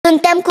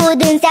Temku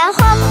dun sa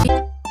hop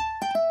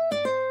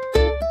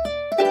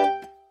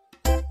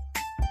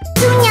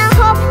Dunia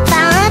hop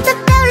Bang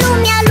tetap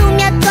lumia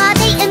tua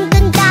Day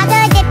engkeng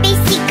kata Depi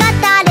si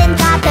kata dan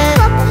kata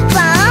Hop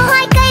bang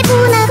hai kai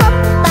buna Hop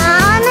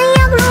bang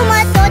nayak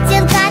rumah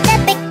Tocil kata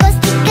Beko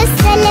stik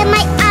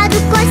Selemai adu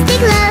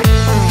kostik lah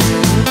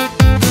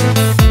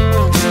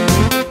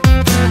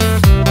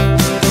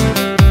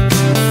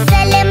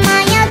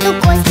Selemai adu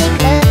kostik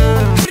lah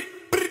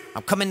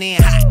I'm coming in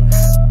hot.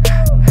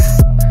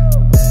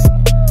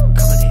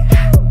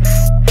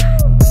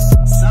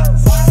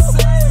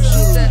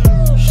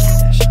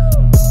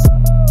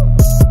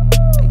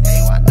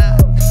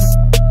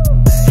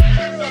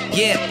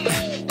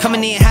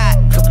 Coming in hot,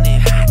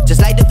 just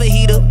like the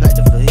fajita.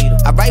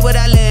 I write what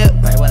I live,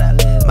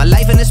 my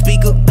life in the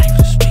speaker.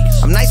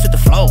 I'm nice with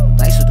the flow,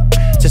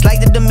 just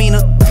like the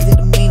demeanor.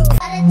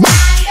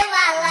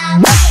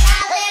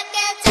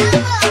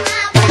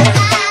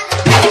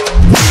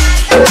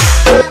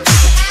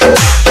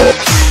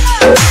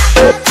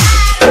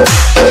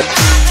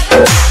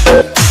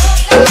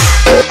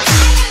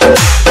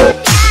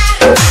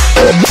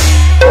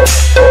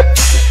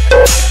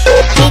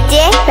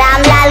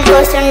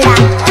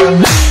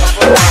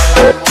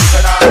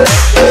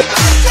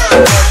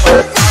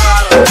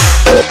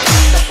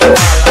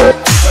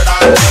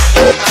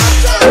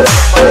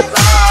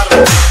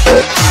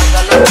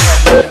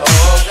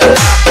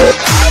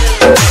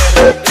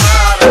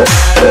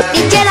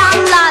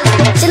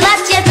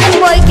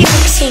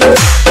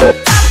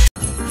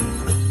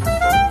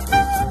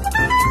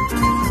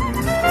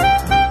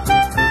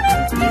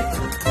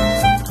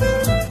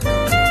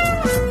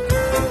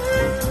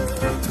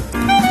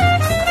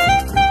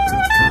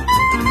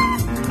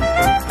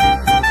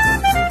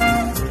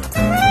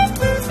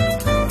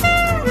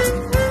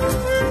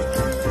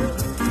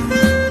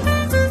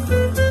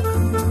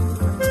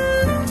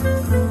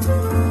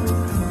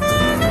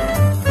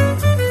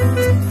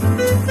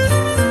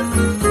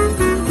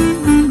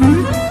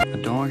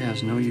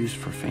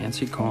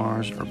 Fancy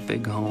cars or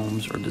big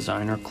homes or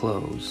designer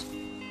clothes.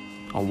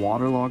 A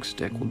waterlogged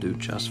stick will do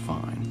just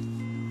fine.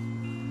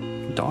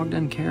 A dog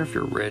doesn't care if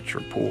you're rich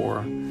or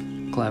poor,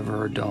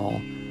 clever or dull,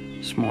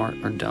 smart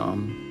or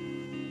dumb.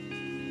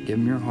 Give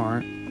him your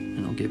heart and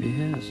he'll give you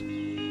his.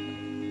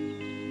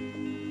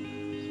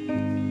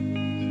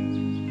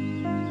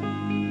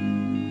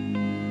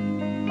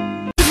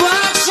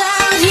 Watch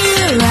out,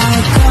 here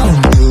I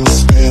come.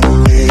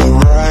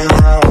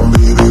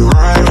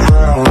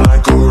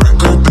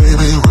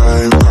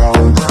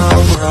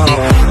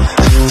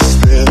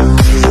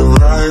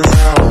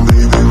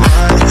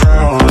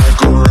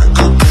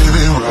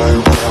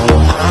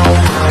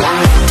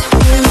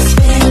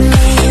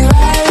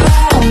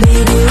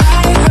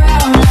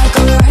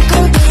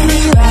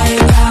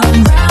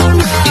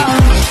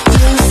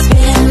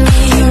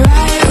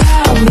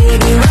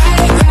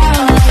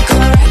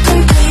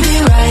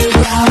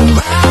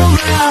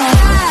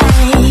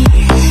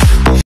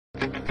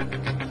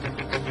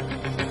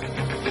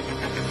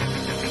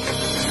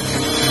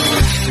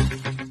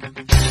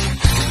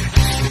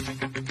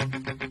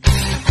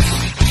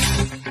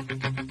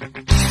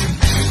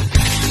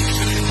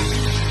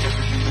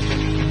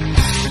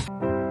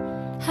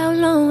 How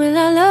long will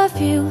I love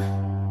you?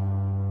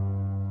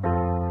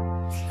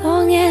 As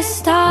long as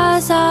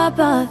stars are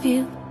above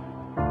you,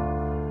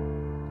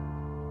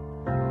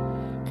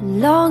 and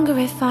longer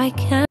if I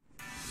can.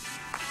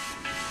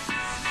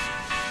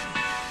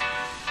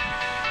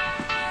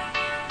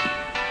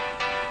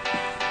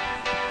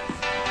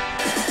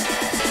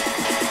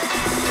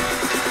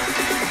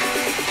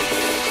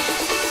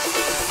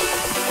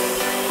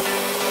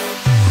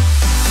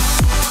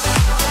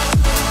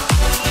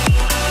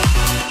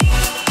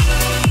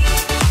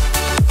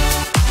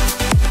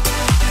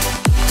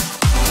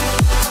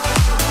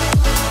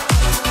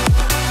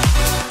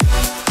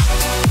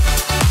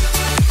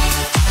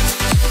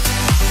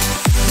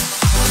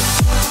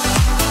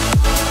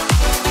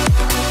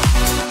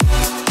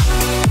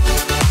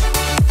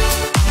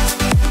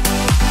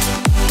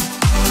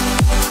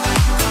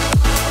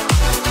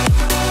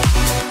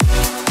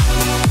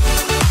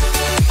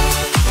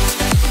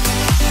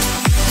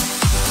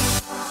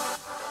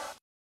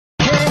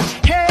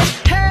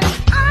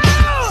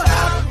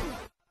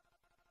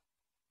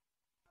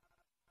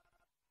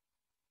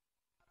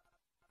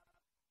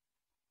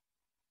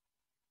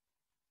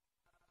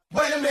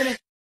 Wait a minute.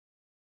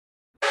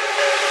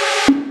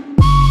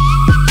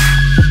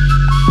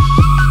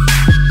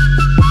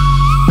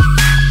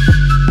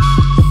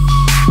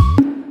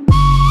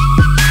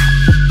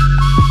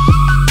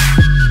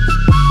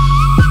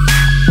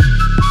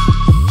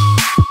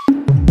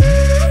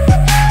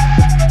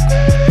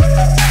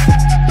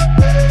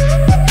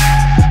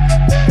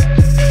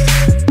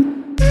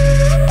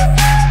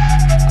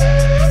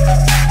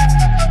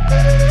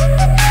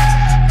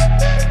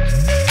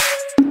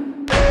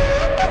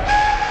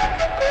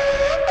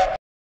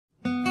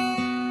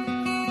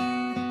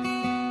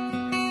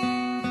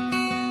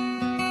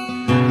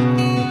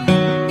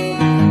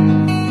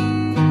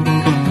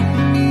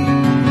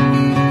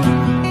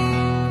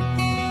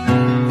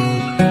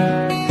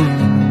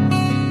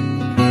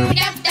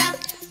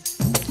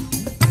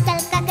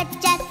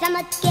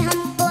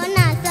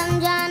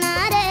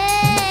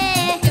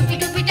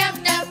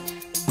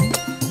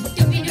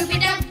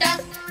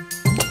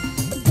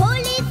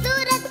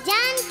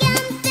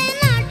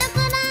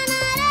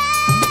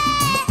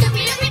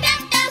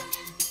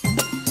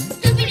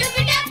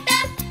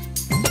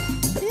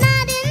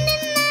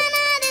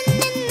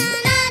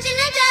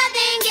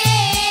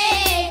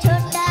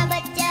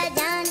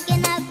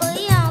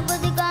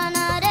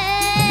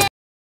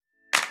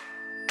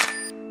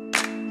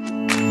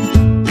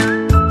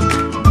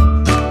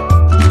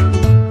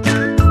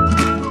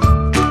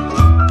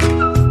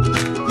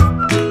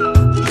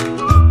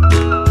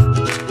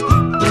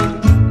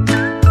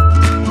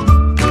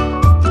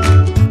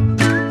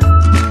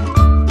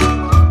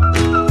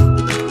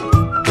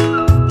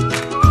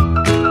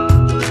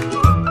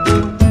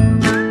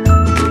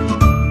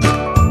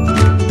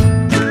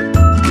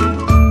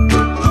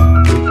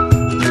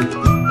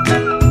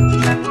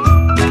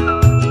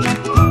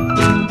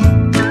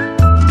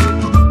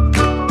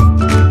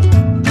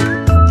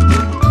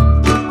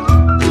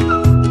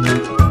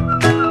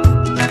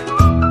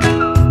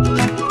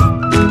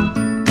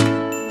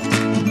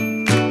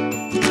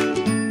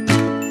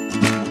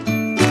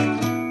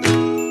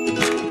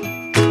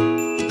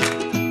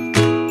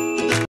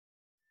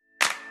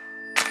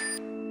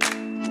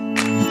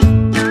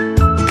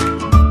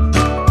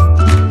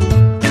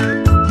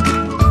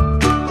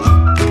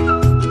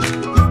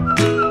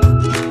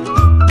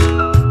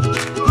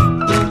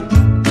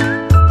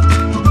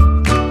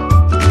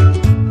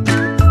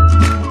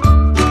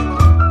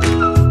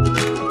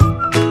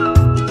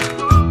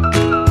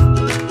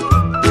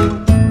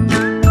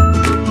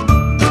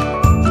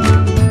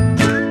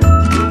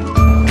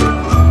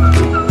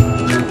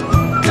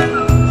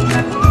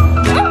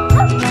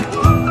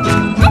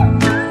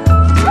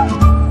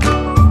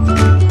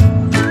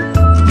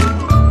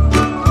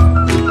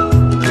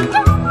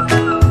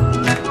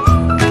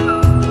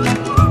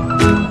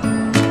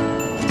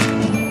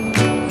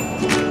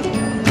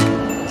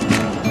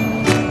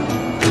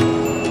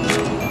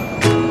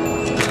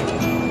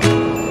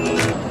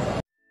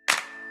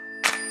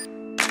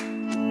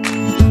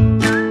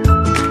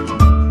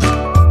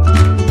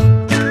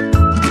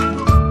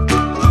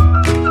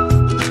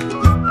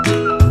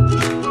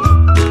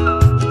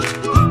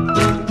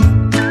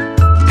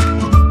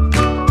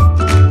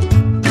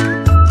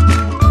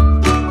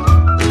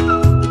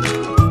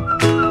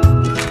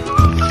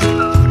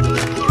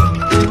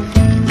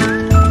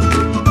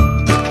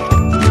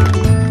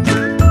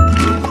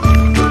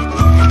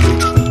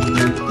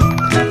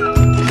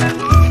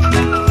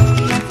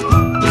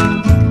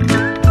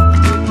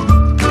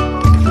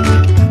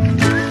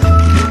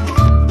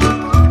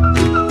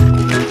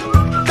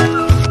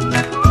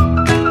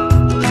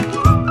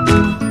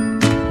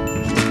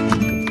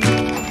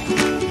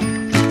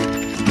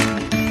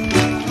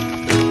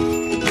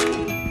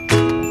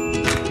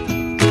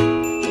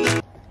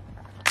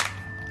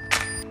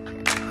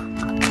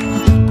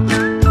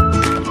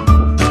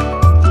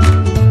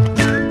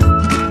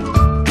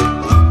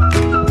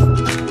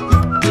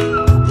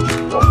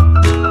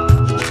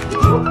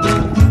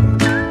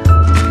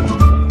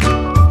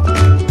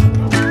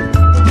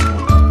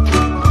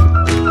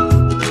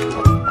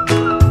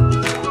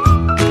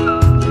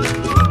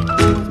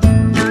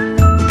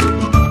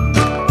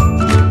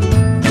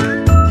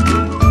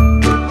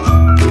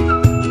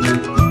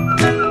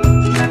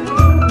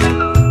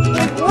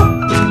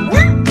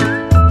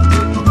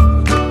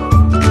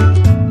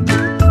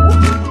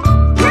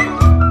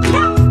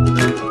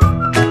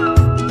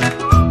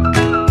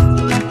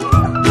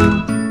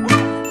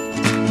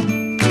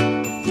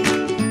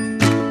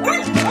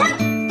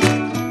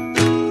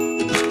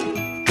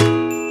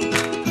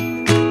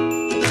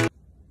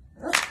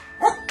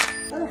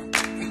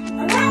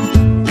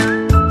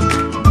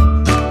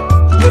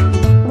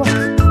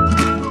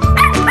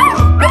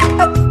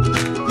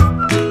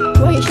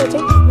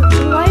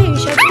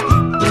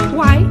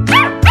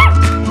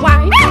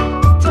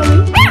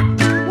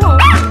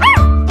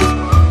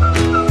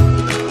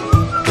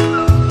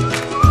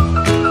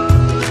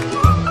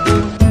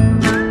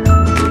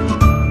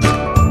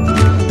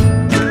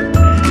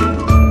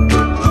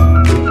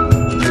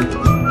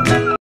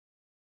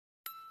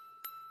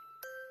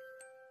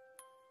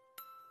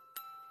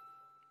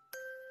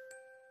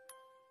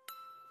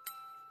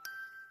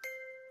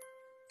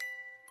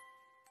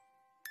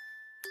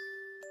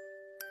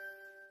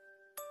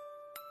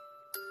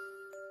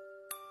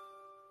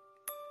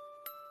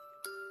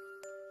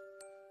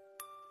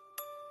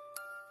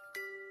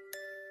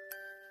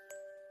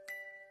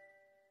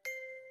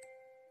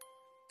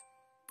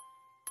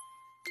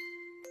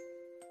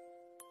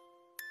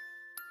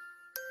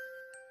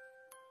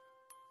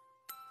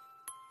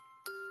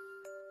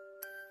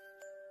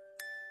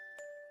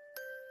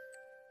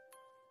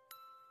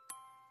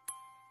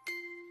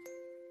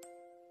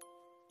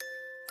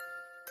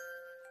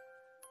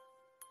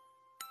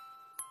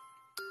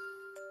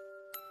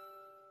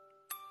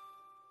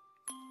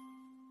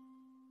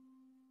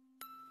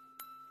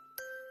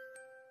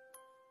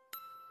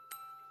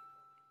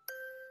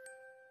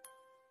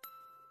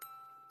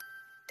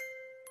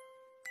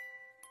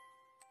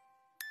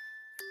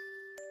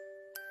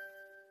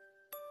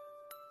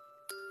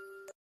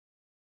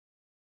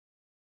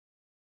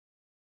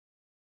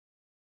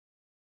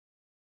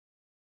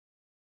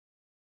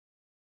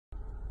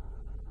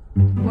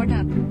 What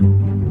happened?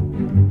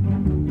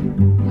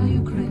 Why are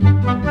you crying?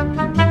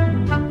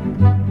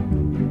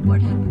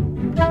 What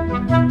happened?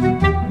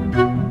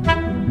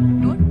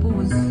 Don't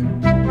pose.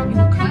 You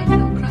were crying,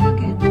 now cry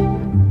again.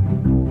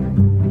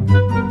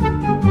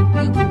 Be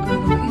a good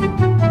girl, okay?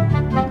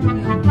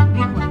 Yeah,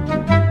 be quiet.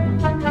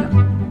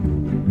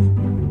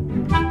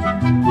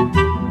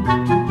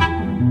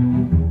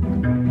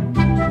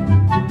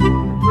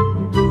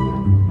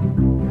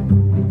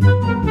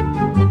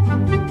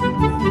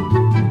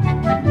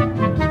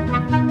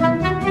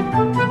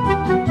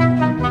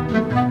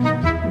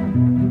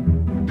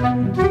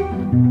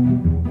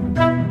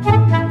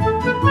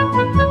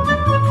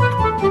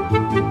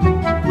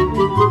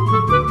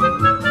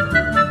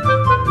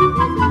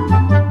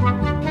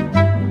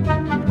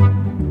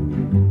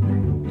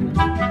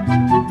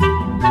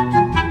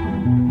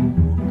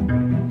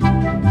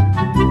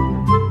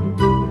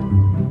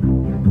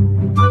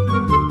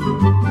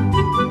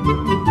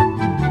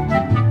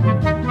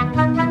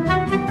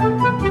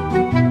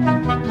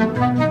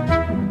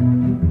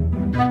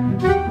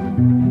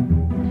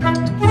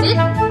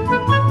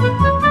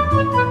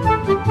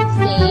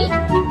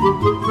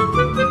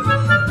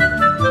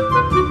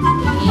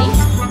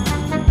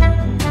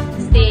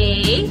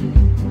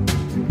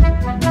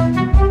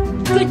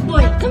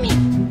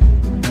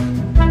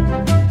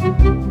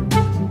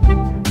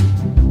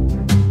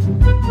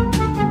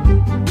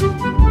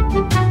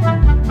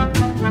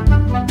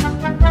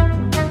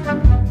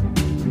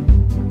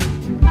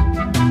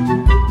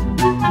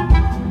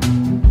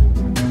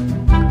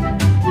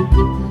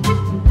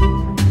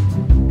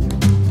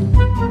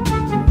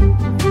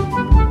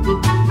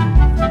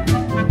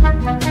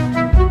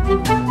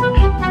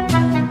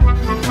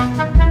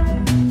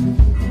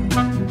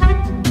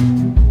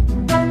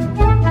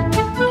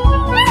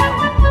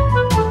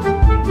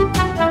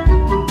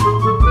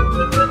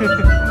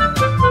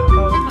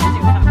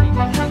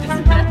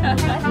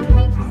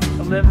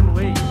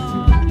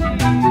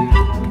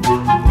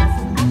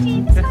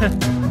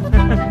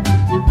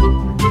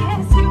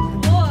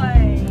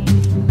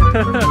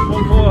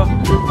 One more.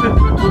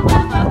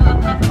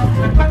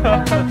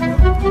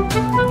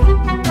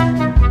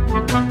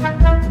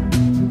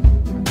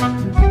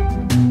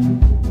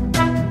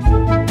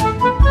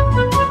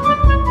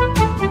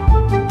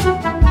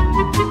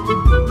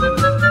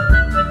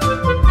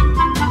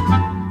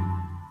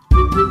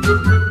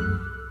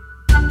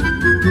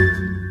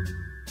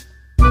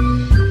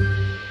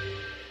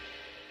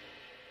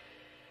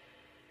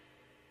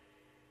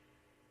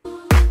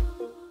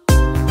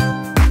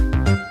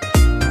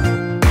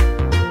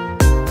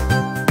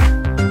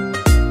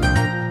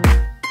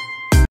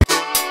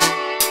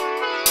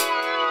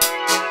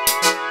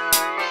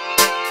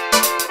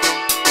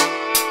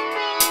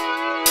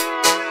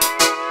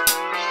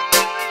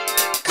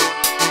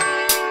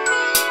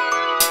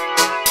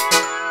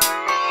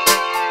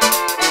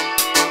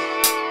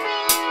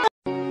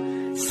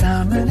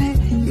 सामने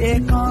ये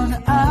कौन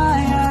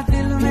आया,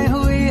 दिल में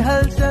हुई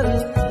हलचल,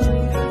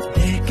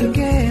 देख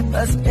के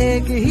बस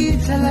एक ही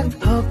झलक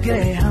हो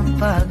गए हम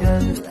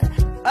पागल।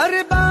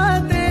 अरे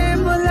बातें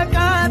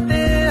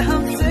मुलाकातें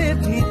हमसे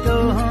भी तो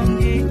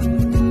होंगी,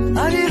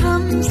 अरे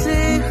हमसे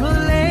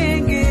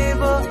खुलेंगे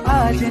वो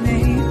आज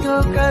नहीं तो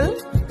कल।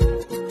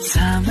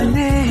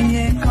 सामने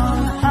ये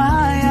कौन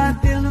आया,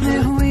 दिल में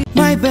हुई।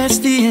 My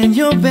bestie and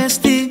your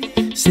bestie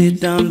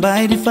sit down by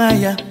the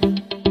fire.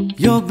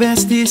 Your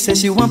bestie says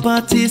she want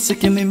parties, so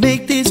can we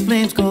make these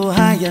flames go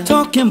higher?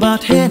 Talking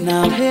about hey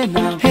now, hey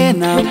now, hey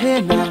now, hey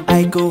now.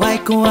 I go,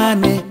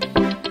 ane.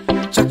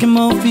 Talking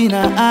more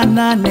fina,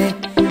 anane.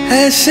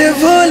 ऐसे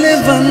भोले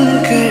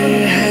बनकर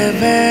है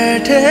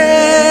बैठे,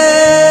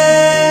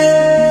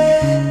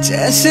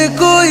 जैसे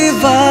कोई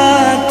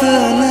बात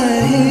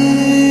नहीं,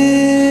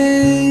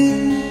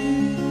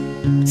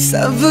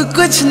 सब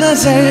कुछ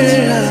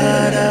नजर आ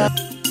रहा।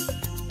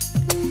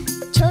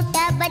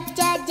 छोटा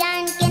बच्चा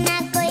जान के ना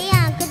कोई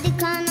आंख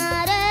दिखाना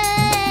रे,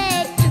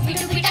 टुपी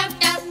टुपी टप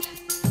टप,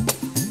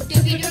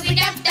 टुपी टुपी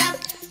टप टप।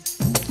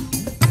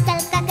 अकल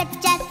का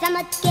कच्चा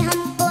समझ के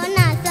हमको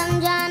ना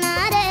समझाना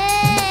रे,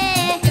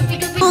 टुपी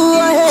टुपी।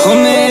 ओ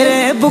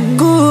मेरे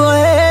बुग्गू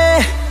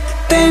ओए,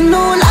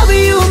 तेनू लव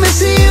यू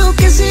मिस यू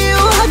किस यू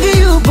हग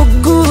यू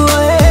बुग्गू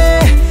ओए,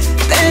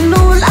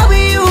 तेनू लव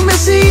यू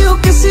मिस यू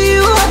किस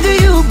यू हग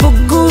यू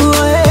बुग्गू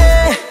ओए।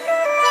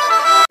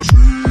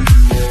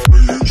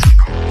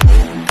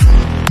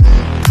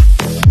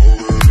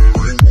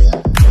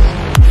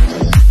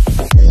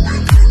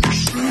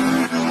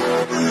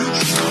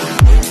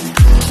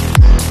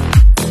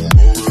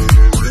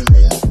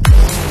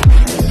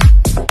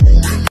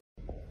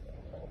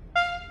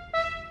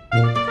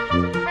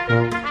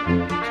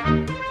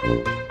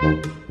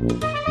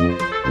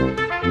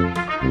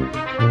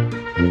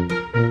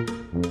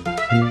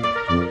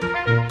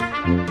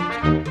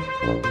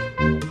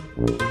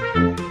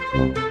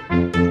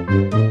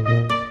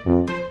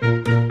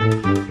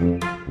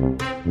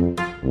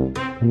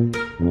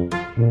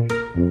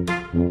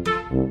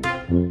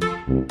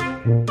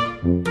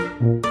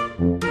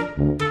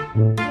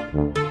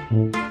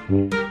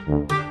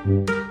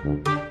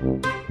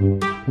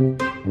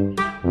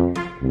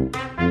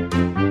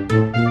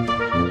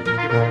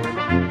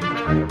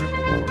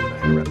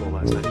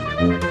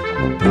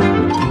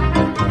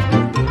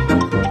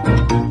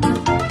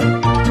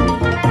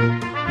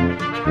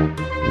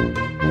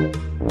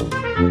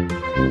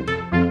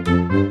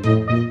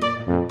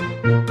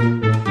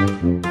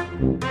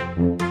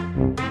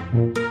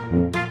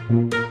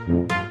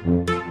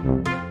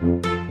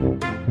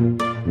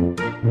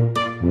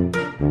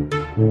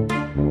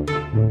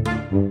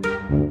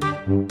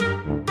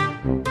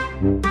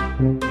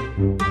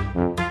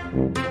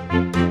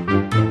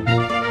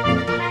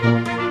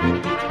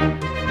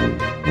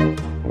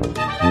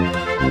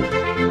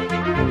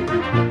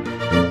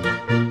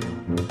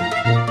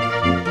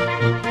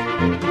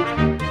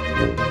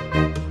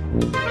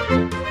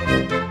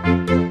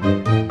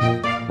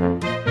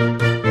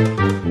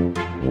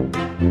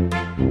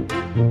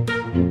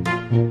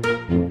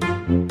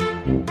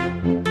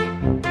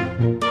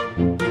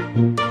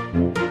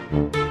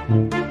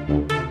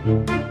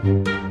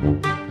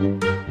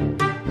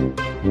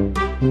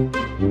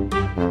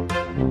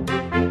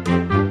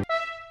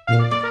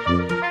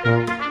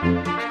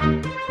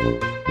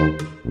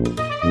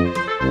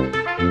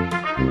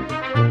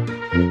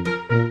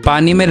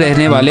 पानी में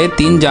रहने वाले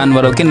 3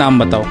 जानवरों के नाम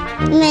बताओ।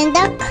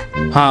 मेंढक।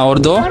 हाँ, और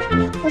 2?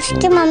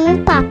 उसके मम्मी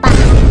पापा।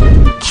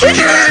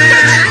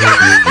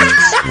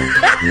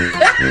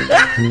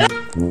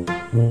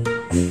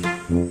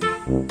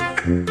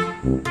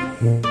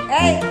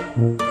 এই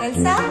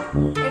এলসা,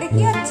 এটা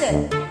কি হচ্ছে?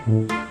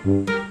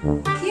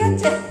 কি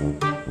হচ্ছে?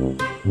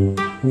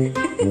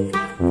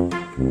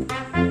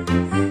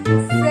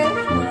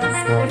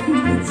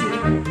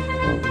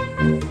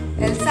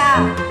 এলসা,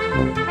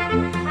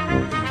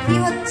 কি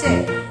হচ্ছে?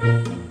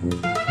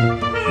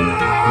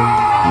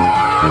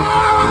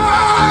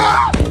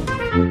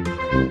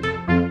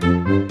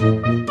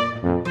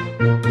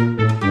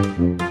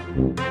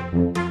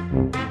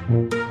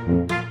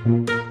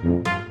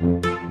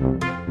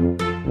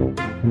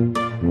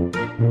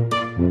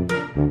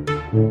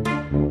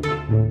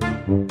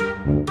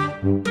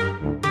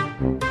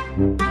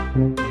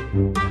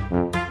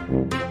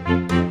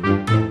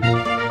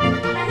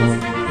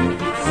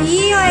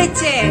 কি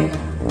হয়েছে?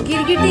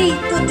 গিরগিটি,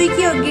 তো তুই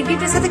কি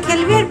গিরগিটির সাথে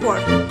খেলবি এরপর?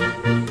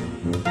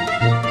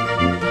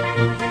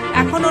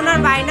 এখন ওনার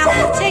বায়না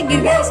হচ্ছে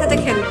গিরগিটির সাথে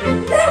খেলবে।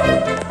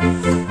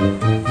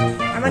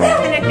 আমাদের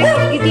এখানে একটা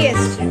গিরগিটি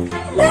এসছে।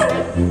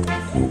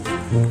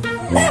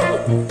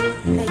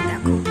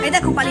 এই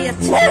দেখো পালিয়ে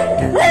যাচ্ছে।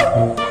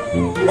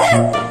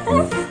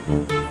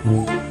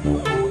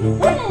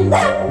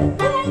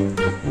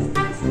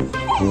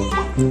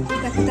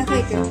 দেখো দেখো,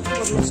 এটা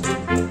বদমাশটা।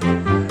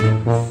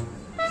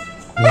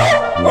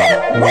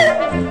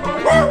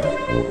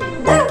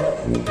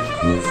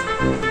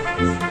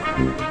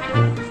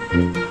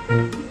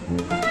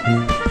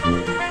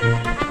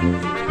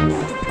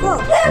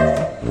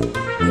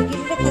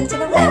 খেলছে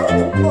না,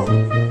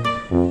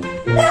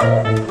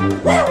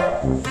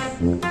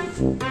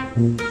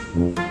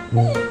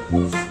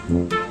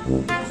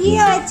 কি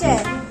হয়েছে?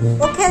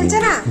 ও খেলছে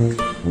না,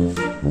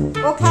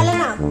 ও খেলে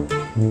না।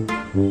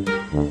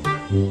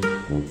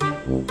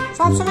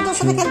 সবসময় তোর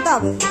সাথে খেলতে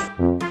হবে।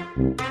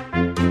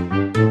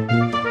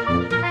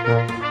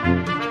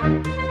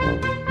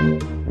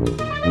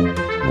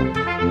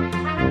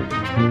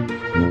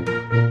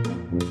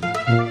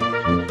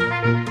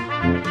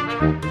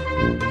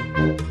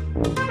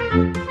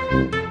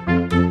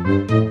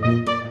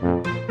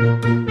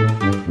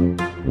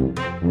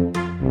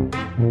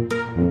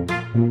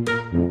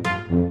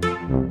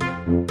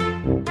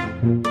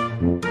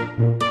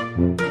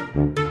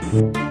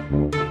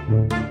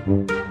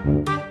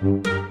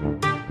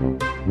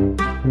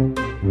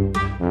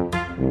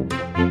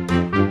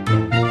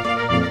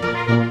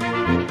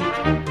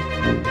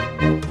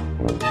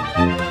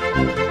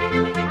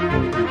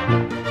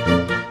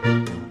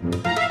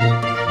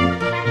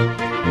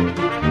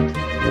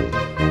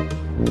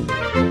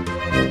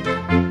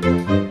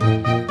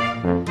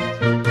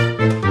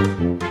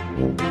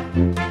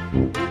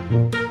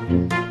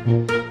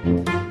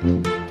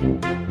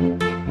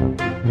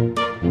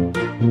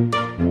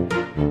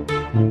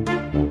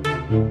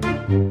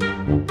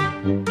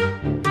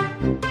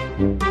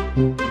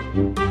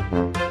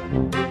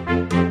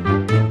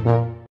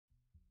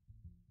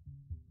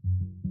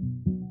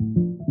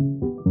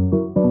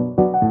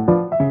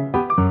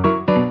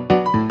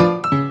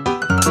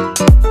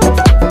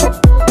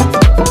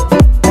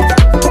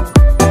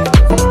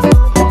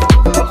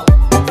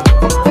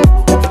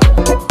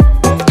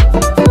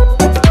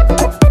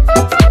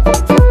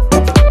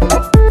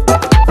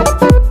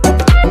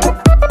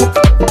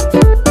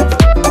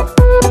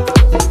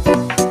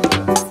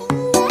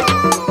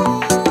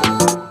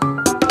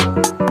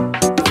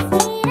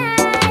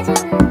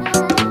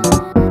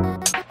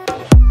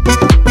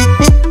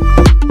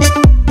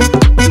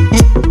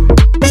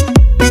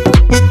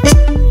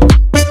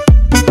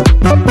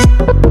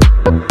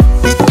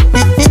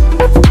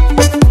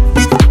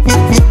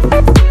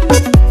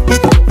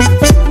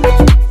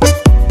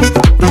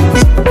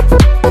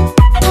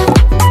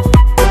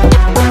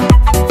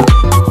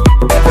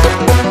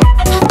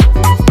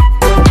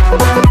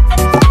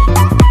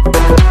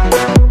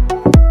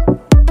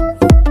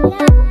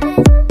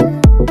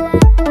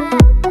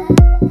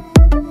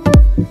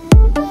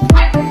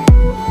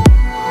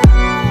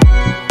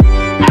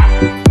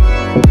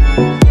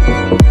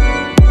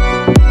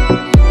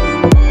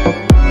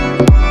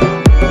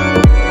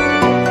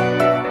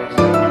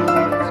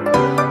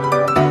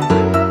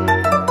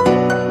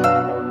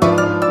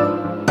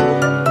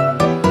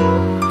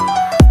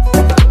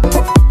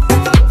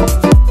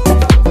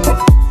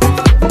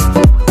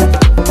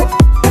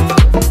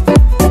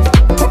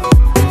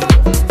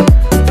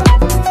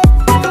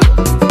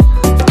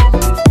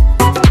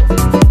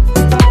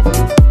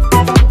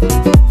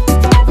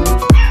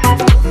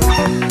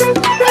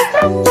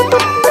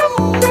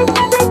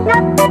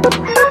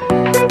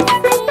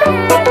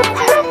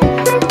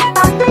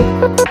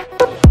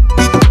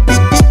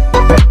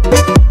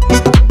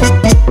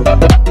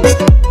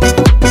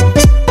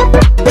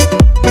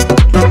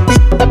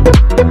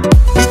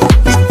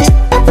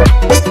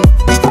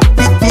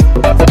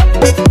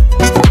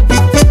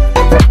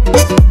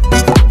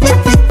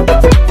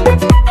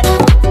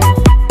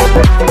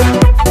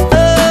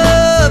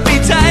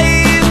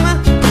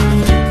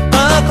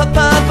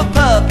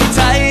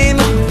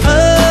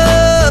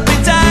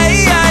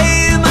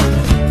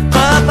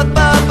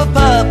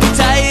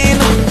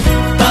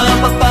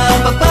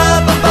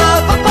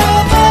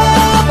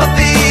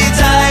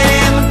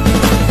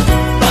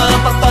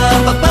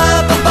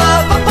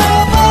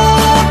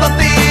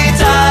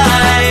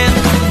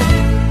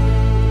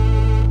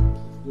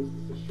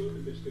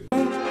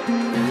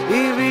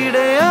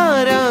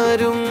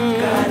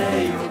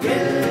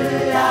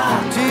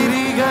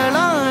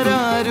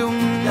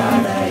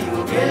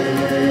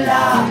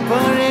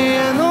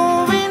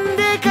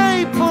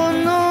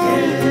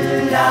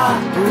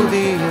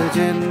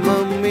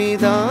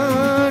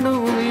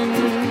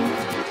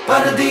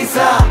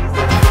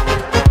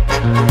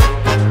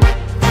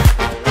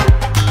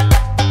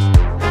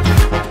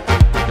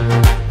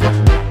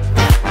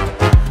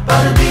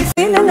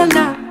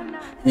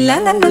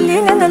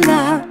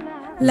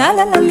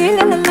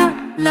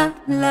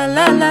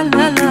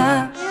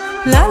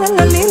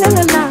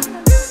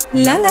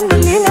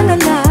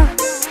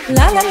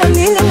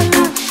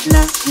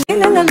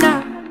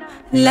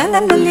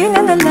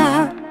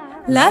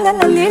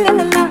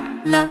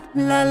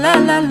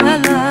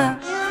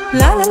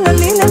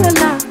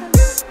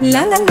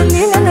 La la la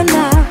la la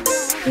la.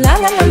 La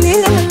la la la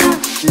la la.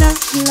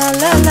 La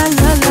la la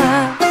la la.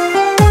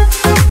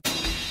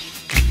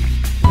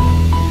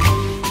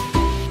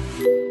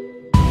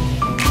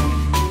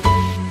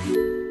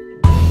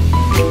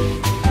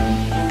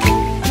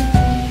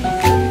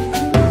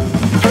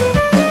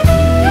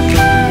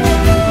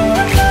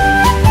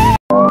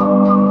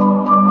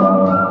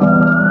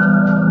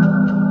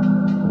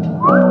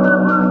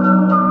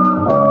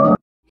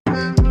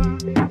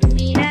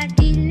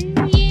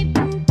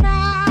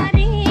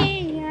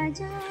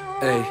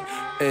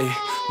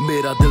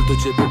 मेरा दिल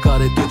तुझे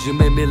पुकारे, तुझ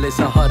में मिले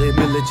सहारे,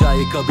 मिल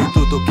जाए कभी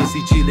तू तो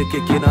किसी झील के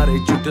किनारे।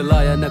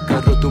 जुटलाया न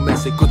करो तुम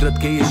ऐसे कुदरत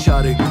के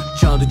इशारे,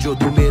 चांद जो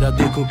तू मेरा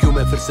देखूं क्यों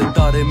मैं फिर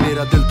सितारे।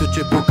 मेरा दिल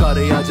तुझे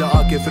पुकारे, आजा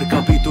आके फिर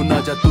कभी तू ना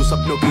जा, तू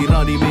सपनों की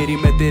रानी मेरी,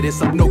 मैं तेरे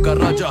सपनों का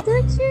राजा।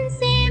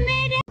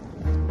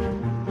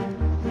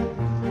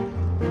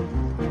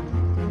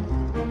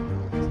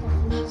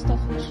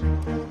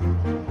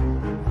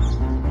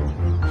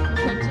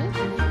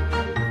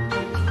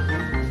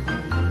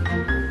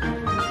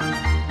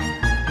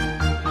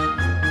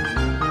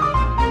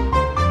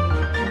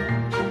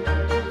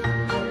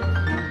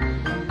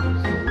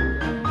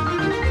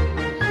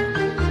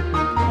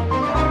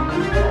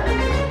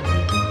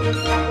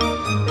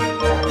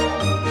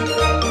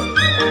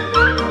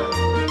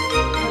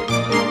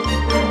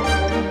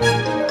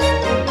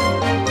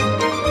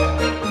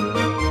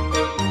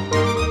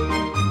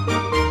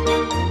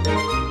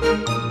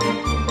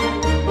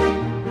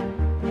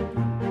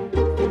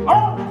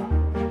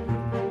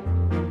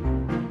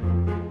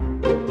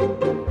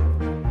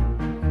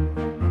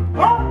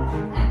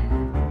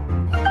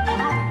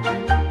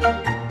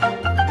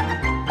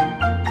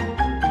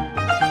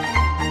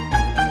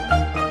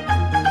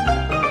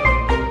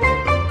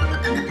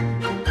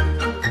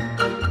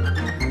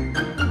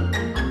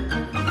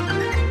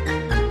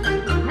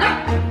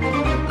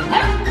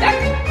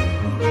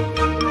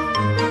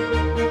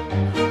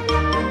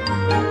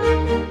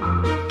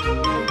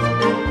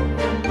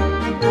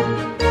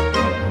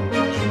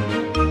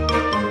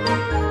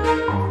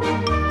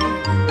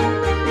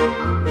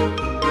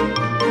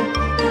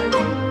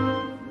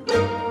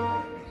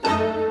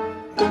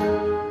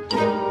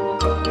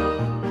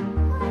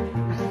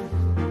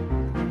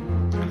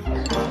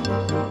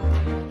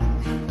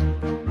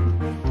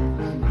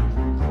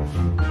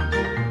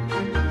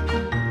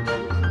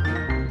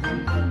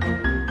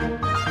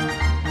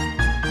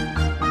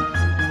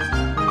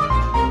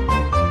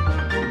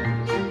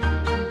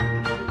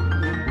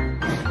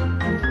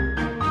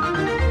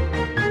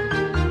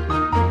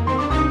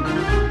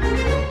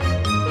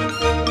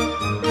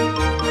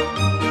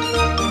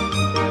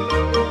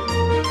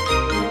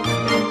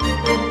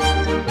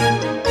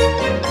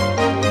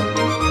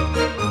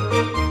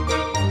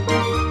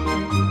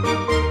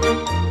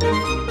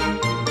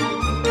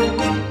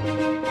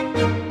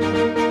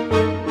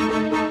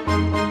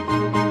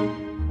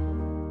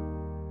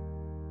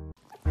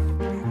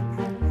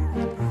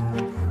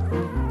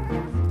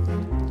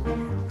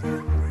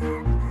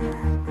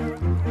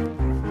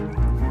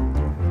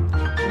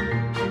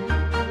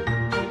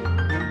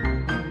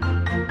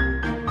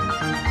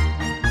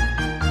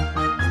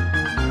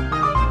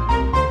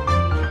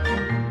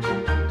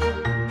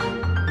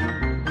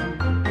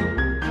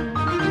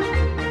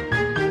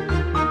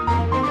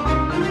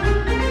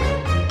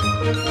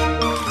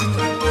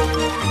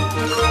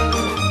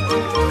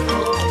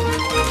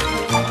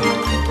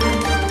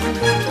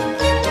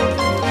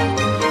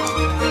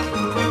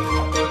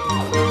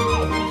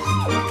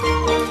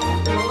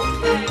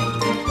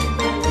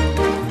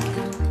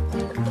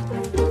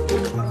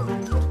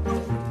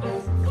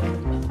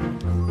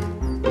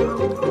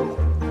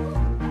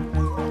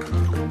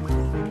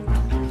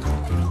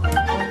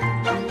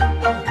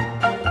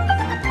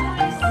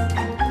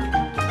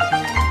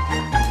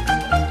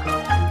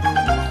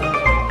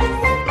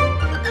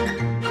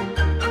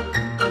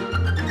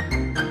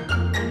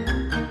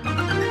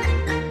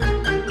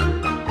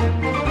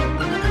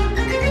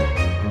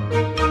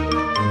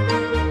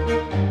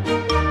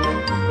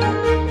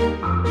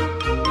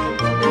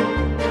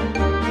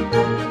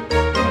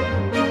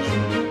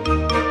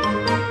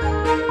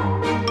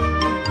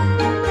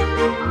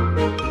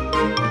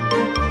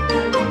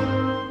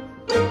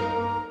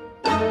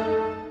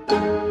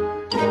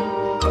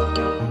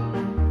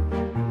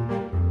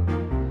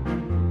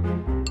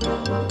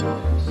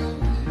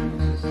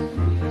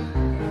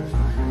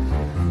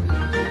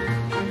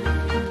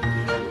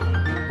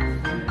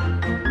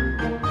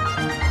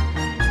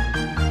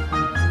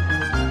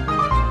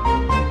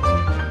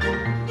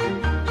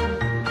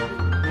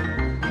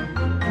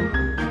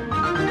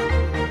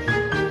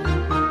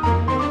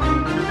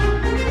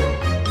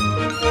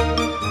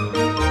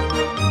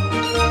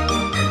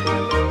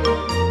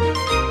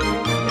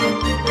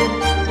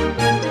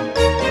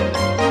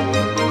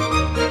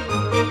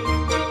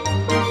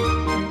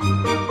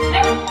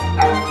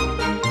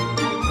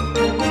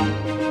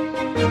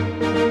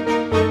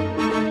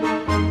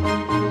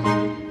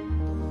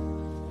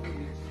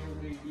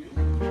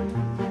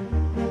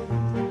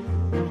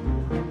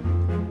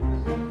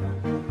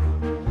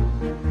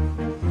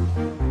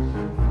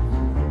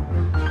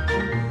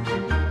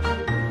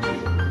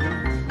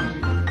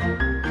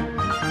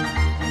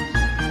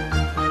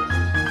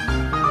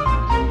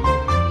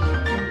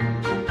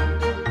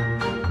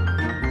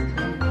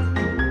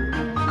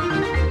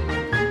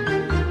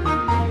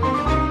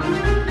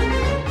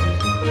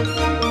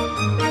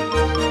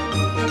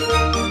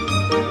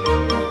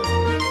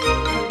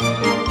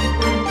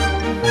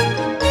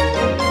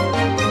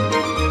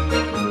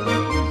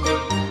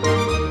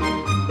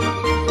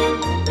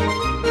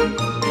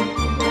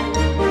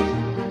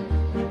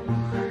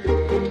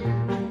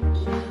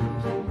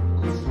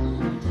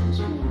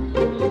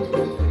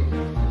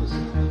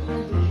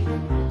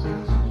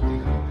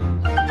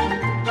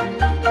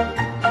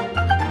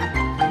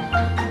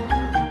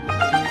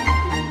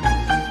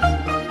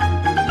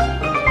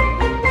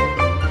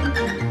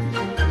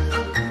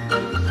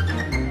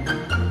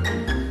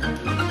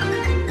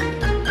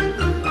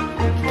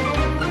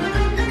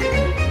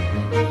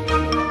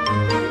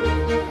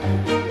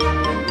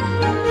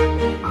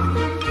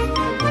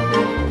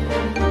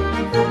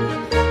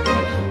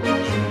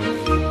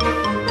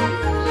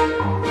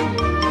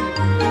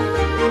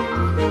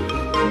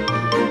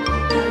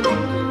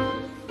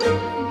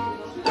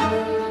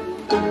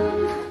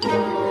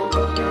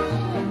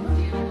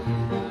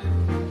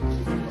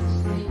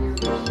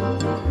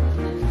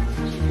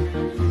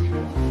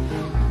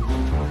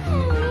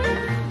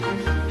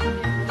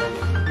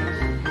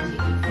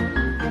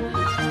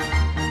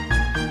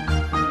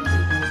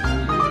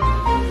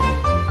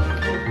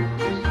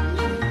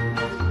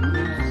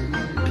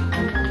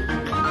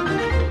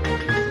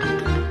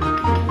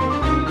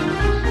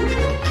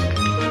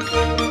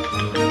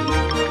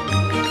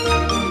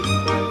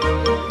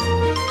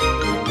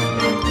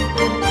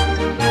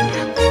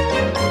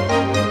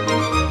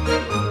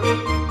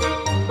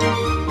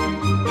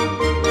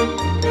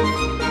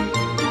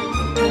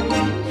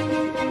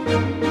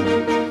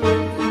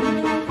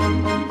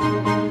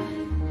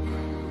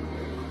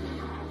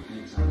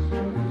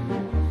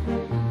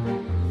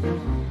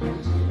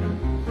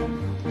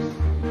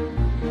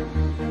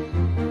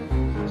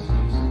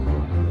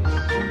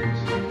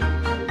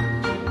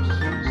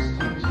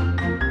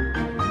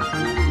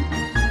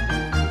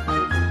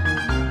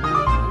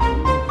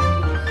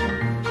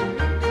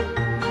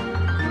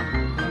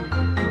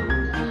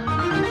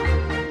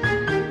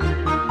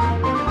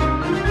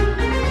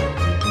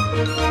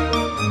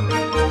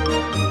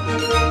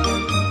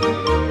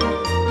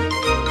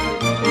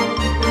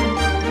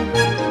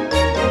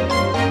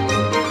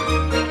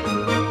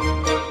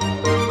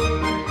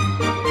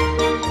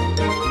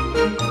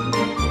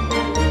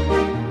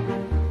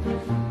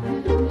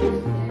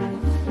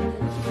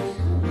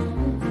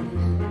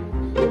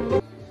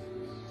 Bye.